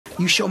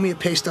You show me a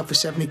pay stub for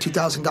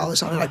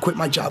 $72,000 on it, I quit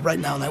my job right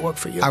now and I work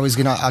for you. I was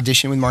gonna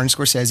audition with Martin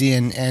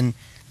Scorsese, and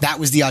that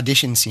was the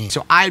audition scene.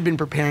 So I had been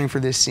preparing for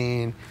this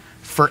scene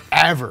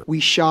forever. We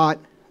shot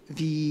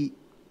the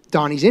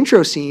Donnie's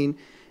intro scene,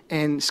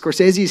 and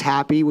Scorsese's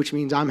happy, which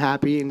means I'm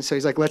happy, and so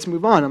he's like, let's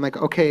move on. I'm like,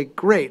 okay,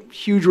 great,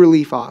 huge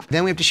relief off.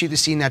 Then we have to shoot the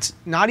scene that's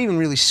not even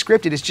really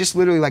scripted, it's just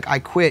literally like, I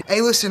quit.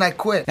 Hey, listen, I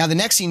quit. Now the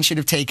next scene should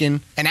have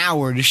taken an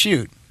hour to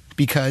shoot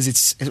because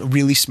it's a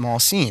really small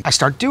scene. I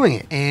start doing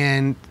it,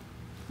 and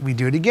we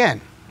do it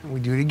again, we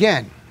do it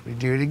again, we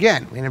do it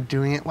again. We end up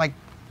doing it like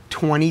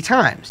 20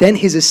 times. Then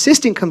his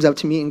assistant comes up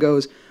to me and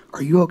goes,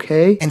 are you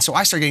okay? And so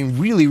I start getting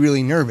really,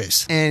 really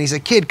nervous. And he's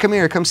like, kid, come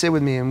here, come sit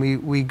with me. And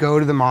we go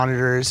to the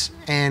monitors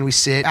and we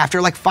sit.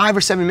 After like 5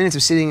 or 7 minutes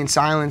of sitting in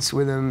silence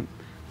with him,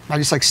 I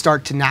just like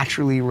start to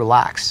naturally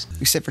relax.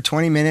 We sit for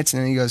 20 minutes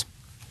and then he goes,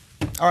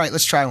 all right,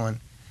 let's try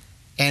one.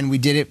 And we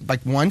did it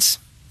like once,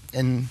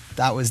 and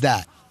that was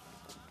that.